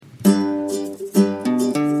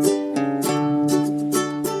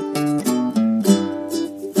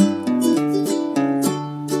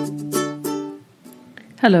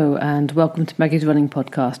Hello and welcome to Maggie's Running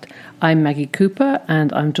Podcast. I'm Maggie Cooper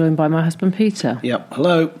and I'm joined by my husband Peter. Yep,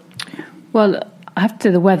 hello. Well, I have to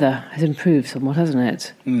say the weather has improved somewhat, hasn't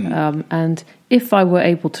it? And if I were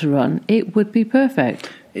able to run, it would be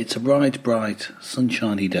perfect. It's a bright,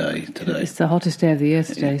 sunshiny day today. It's the hottest day of the year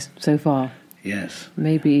today so far. Yes.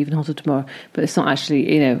 Maybe even hotter tomorrow. But it's not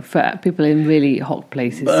actually, for people in really hot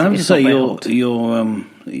places. But I have to say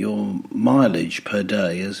your mileage per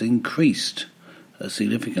day has increased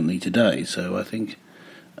significantly today, so I think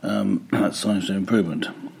that's signs of improvement.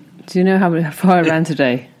 Do you know how far I ran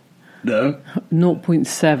today? No.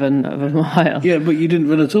 0.7 of a mile. Yeah, but you didn't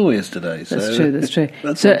run at all yesterday. So That's true.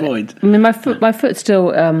 That's the point. I mean, my foot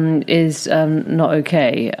still is not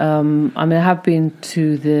okay. I mean, I have been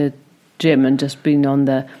to the gym and just been on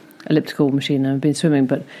the elliptical machine and I've been swimming,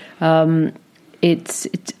 but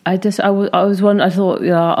I thought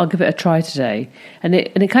I'll give it a try today, and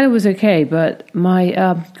it kind of was okay, but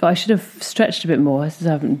I should have stretched a bit more since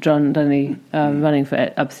I haven't done any running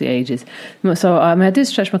for up to the ages. So I did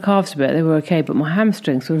stretch my calves a bit; they were okay, but my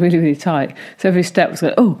hamstrings were really, really tight. So every step was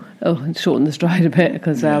like, and shorten the stride a bit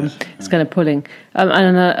because it's kind of pulling.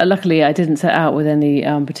 And luckily, I didn't set out with any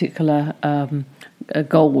particular a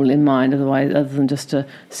goal in mind, other than just to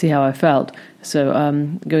see how I felt. So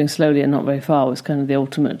going slowly and not very far was kind of the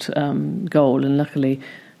ultimate goal, and luckily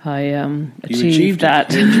I achieved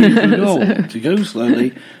that. You achieved the goal, to go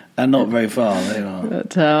slowly and not very far. There you are.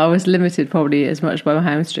 But I was limited probably as much by my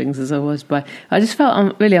hamstrings as I was by. I just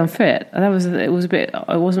felt really unfit, and it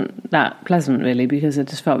wasn't that pleasant really, because I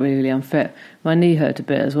just felt really, really unfit. My knee hurt a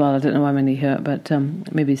bit as well. I don't know why my knee hurt, but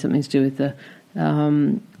maybe something to do with the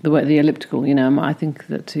elliptical. I think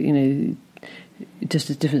that just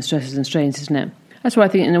as different stresses and strains, isn't it? That's why I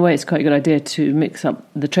think in a way it's quite a good idea to mix up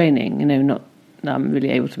the training. Not that I'm really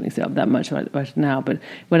able to mix it up that much right now, but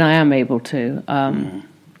when I am able to, I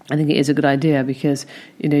think it is a good idea, because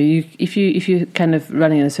if you're kind of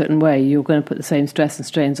running in a certain way, you're going to put the same stress and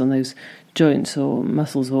strains on those joints or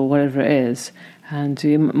muscles or whatever it is, and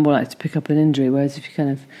you're more likely to pick up an injury. Whereas if you kind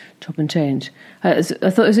of chop and change, I thought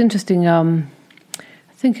it was interesting. I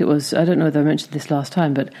think it was, I don't know whether I mentioned this last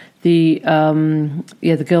time, but the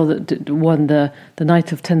girl that won the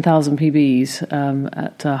night of 10,000 PBs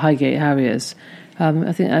at Highgate Harriers.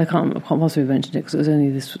 I think I can't possibly mention it because it was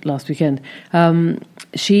only this last weekend.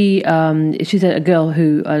 She's a girl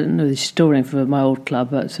who, I don't know if she's still running for my old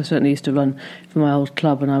club, but I certainly used to run for my old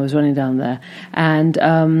club when I was running down there. And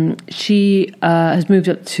she has moved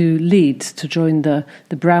up to Leeds to join the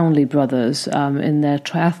Brownlee brothers in their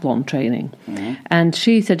triathlon training. Mm-hmm. And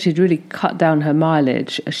she said she'd really cut down her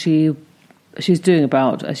mileage. She's doing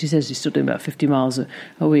about, she says she's still doing about 50 miles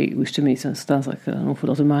a week, which to me sounds like an awful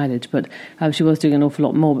lot of mileage, but she was doing an awful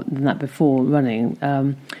lot more than that before running.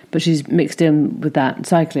 But she's mixed in with that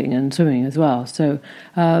cycling and swimming as well. So,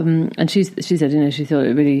 and she said, she thought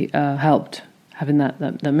it really helped having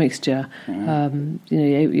that mixture. Mm-hmm.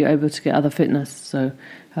 You're able to get other fitness, so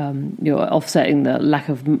you're offsetting the lack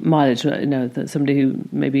of mileage, that somebody who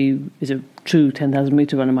maybe is a true 10,000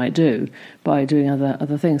 metre runner might do by doing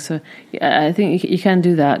other things. So I think you can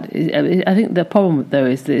do that. I think the problem though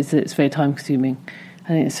is that it's very time consuming. I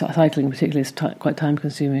think cycling particularly is quite time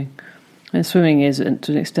consuming, and swimming is to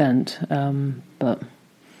an extent, but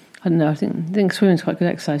I don't know. I think swimming is quite good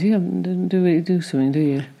exercise. You don't really do swimming, do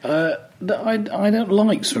you? I don't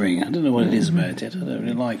like swimming. I don't know what it is about it. I don't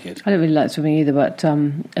really like it. I don't really like swimming either, but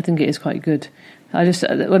I think it is quite good.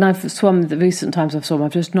 When I've swum, the recent times I've swum,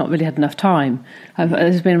 I've just not really had enough time.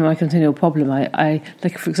 It's been my continual problem. I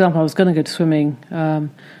like, for example, I was going to go to swimming.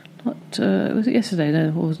 Was it yesterday?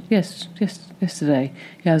 No, yesterday.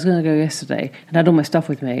 Yeah, I was going to go yesterday, and I had all my stuff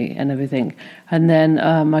with me and everything. And then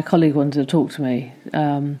my colleague wanted to talk to me,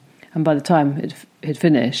 and by the time it had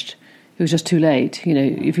finished, it was just too late.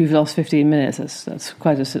 If you've lost 15 minutes, that's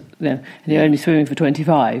quite and you're only swimming for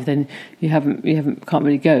 25, then you can't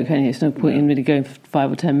really go, can you? There's no point in really going for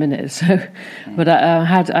 5 or 10 minutes. So, but I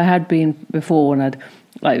had been before when I'd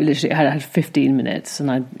literally had 15 minutes,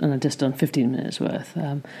 and I'd just done 15 minutes worth.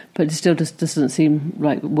 But it still just doesn't seem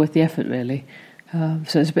like worth the effort really.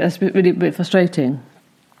 So that's really a bit frustrating.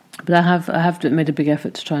 But I have made a big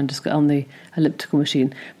effort to try and just get on the elliptical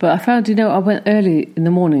machine. But I found, I went early in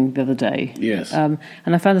the morning the other day. Yes. And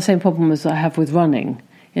I found the same problem as I have with running,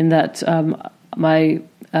 in that my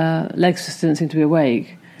legs just didn't seem to be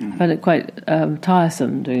awake. I found it quite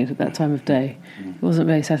tiresome doing it at that time of day. It wasn't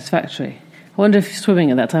very satisfactory. I wonder if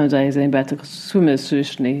swimming at that time of day is any better, because swimmers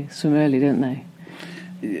traditionally swim early, don't they?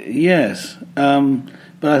 Yes.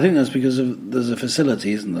 But I think that's because there's a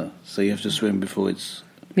facility, isn't there? So you have to swim before it's...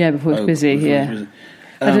 Yeah, before it's busy, yeah.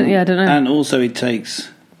 I don't know. And also, it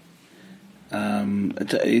takes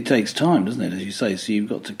time, doesn't it? As you say, so you've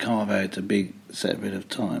got to carve out a big set bit of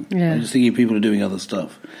time. Yeah. I'm just thinking people are doing other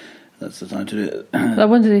stuff. That's the time to do it. I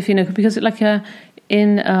wondered if because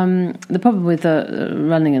in the problem with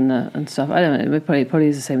running and stuff, I don't know. It probably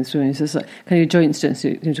is the same as swimming. It's just like kind of your joints don't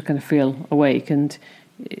seem to kind of feel awake, and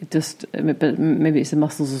it just. But maybe it's the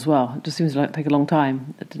muscles as well. It just seems to take a long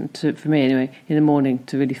time for me anyway in the morning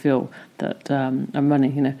to really feel that I'm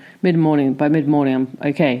running. By mid morning I'm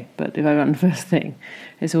okay, but if I run first thing,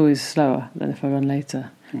 it's always slower than if I run later.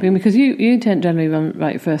 Because you tend to generally run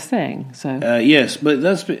right first thing, so yes, but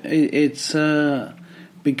it's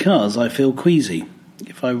because I feel queasy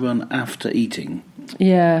if I run after eating.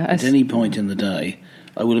 Yeah, at any point in the day,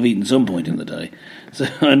 I will have eaten some point in the day, so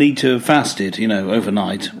I need to have fasted,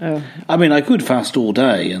 overnight. Oh. I mean, I could fast all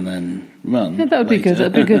day and then run. Yeah, that would be good.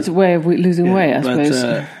 That'd be a good way of losing weight, I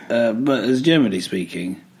suppose. But as generally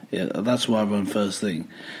speaking, that's why I run first thing.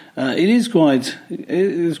 It's quite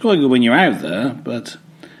good when you're out there, but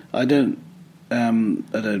I don't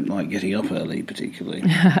like getting up early particularly.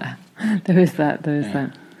 There is that.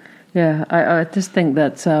 Yeah, I just think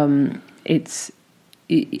that it's.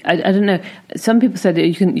 I don't know. Some people said that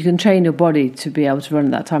you can train your body to be able to run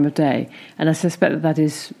at that time of day, and I suspect that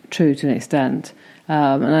is true to an extent.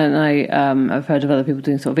 I've heard of other people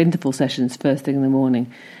doing sort of interval sessions first thing in the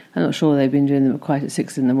morning. I'm not sure they've been doing them quite at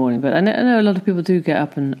 6 in the morning, but I know a lot of people do get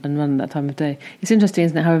up and run at that time of day. It's interesting,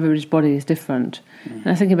 isn't it, how everybody's body is different. And I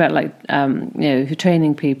was thinking about, if you're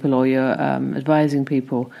training people or you're advising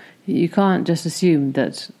people, you can't just assume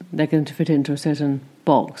that they're going to fit into a certain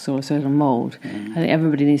box or a certain mould. I think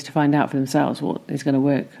everybody needs to find out for themselves what is going to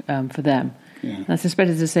work for them. Yeah. And I suspect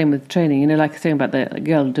it's the same with training. Like saying about the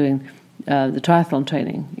girl doing the triathlon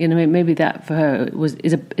training. Maybe that for her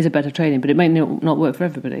is a better training, but it may not work for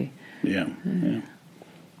everybody. Yeah.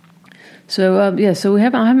 So so I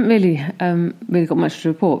haven't really got much to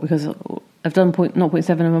report because I've done 0.7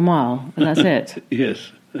 of a mile and that's it.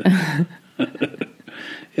 Yes.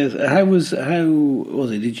 Yes. How was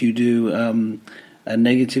it? Did you do a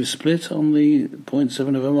negative split on the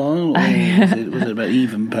 0.7 of a mile, or was it about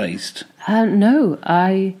even paced? No,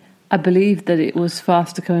 I believe that it was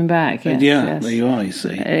faster coming back. Yes. There you are, you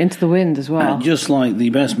see. Into the wind as well. Just like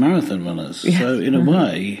the best marathon runners. Yes. So, in a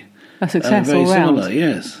way, a success very all round. Similar,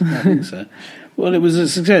 yes, I think so. Well, it was a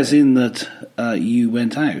success in that you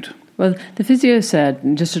went out. Well, the physio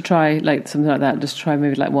said just to try something like that, just try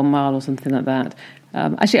maybe 1 mile or something like that.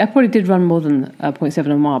 Actually, I probably did run more than 0.7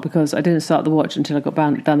 a mile because I didn't start the watch until I got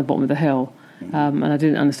down the bottom of the hill. And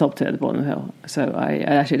I stopped it at the bottom of the hill. So I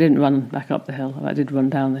actually didn't run back up the hill. I did run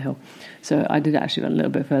down the hill. So I did actually run a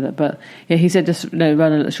little bit further. But yeah, he said just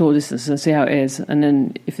run a short distance and see how it is. And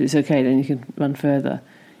then if it's okay, then you can run further.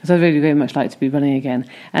 Because I'd really very much like to be running again.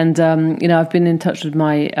 And, I've been in touch with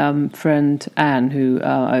my friend Anne, who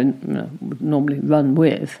I normally run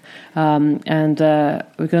with. And we're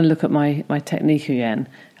going to look at my technique again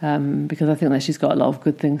because I think that she's got a lot of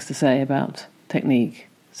good things to say about technique.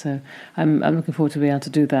 So I'm looking forward to being able to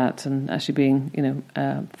do that and actually being,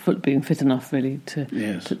 being fit enough really to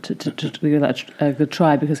give that a good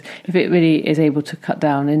try. Because if it really is able to cut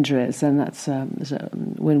down injuries, then that's a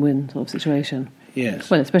win-win sort of situation. Yes.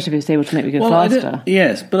 Well, especially if it's able to make me go faster.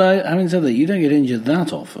 Yes, but having said that, you don't get injured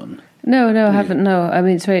that often. No, I haven't. No, I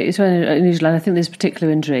mean it's very unusual. And I think this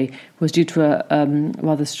particular injury was due to a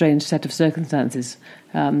rather strange set of circumstances.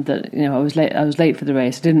 That I was late for the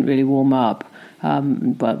race. I didn't really warm up.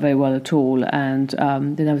 But very well at all, and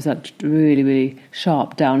then there was that really, really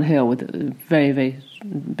sharp downhill with a very, very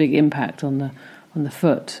big impact on the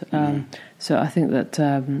foot. So I think that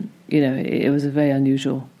it was a very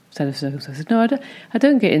unusual set of circumstances. No, I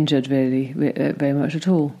don't get injured really very much at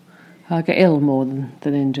all. I get ill more than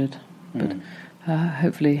injured, but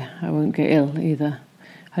hopefully I won't get ill either.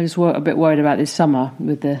 I just a bit worried about this summer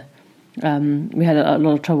with the we had a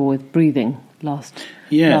lot of trouble with breathing last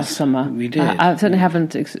summer. We did. I certainly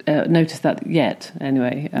haven't noticed that yet.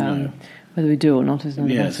 Anyway, whether we do or not is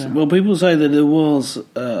another matter. Well, people say that there was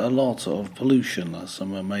a lot of pollution last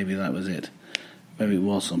summer. Maybe that was it. Maybe it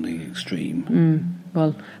was something extreme.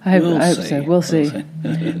 Well, I hope so. We'll see.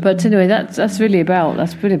 But anyway, that's really about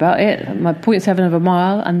it. My 0.7 of a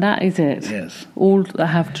mile, and that is it. Yes. All I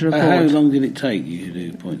have to report. How long did it take you to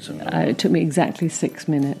do 0.7? It took me exactly 6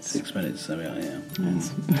 minutes. 6 minutes. There we are. Yeah.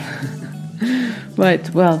 Yes. Right.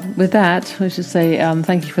 Well, with that, we should say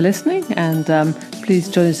thank you for listening, and please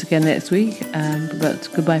join us again next week. But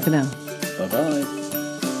goodbye for now. Bye bye.